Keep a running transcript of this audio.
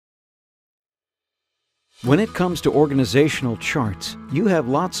When it comes to organizational charts, you have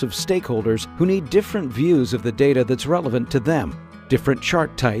lots of stakeholders who need different views of the data that's relevant to them. Different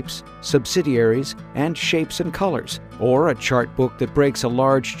chart types, subsidiaries, and shapes and colors, or a chart book that breaks a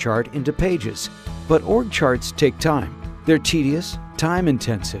large chart into pages. But org charts take time. They're tedious,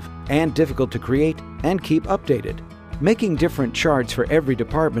 time-intensive, and difficult to create and keep updated. Making different charts for every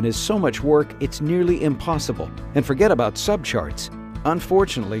department is so much work it's nearly impossible. And forget about subcharts.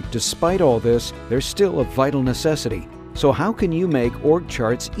 Unfortunately, despite all this, they're still a vital necessity. So how can you make org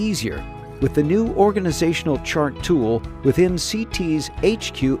charts easier? With the new Organizational Chart tool within CT's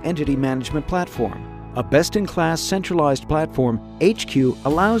hCue Entity Management Platform. A best-in-class centralized platform, hCue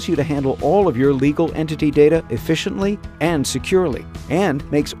allows you to handle all of your legal entity data efficiently and securely, and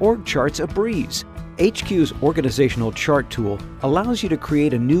makes org charts a breeze. hCue's Organizational Chart tool allows you to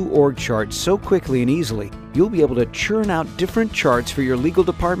create a new org chart so quickly and easily, you'll be able to churn out different charts for your legal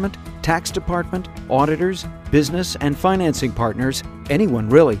department, tax department, auditors, business and financing partners, anyone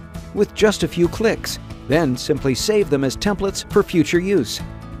really, with just a few clicks. Then simply save them as templates for future use.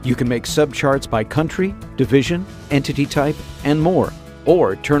 You can make subcharts by country, division, entity type, and more,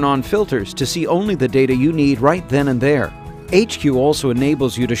 or turn on filters to see only the data you need right then and there. hCue also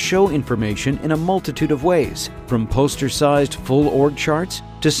enables you to show information in a multitude of ways, from poster-sized full org charts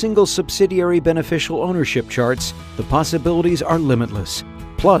to single subsidiary beneficial ownership charts. The possibilities are limitless.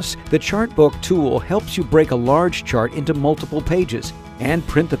 Plus, the Chart Book tool helps you break a large chart into multiple pages and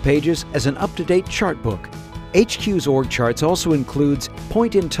print the pages as an up-to-date chart book. hCue's org charts also includes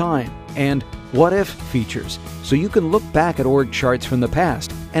point in time and what if features, so you can look back at org charts from the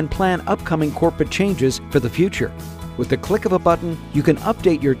past and plan upcoming corporate changes for the future. With the click of a button, you can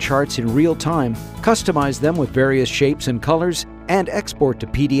update your charts in real time, customize them with various shapes and colors, and export to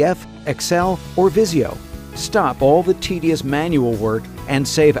PDF, Excel, or Visio. Stop all the tedious manual work and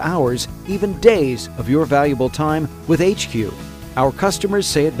save hours, even days, of your valuable time with hCue. Our customers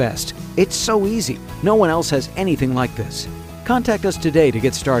say it best. It's so easy. No one else has anything like this. Contact us today to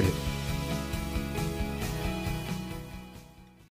get started.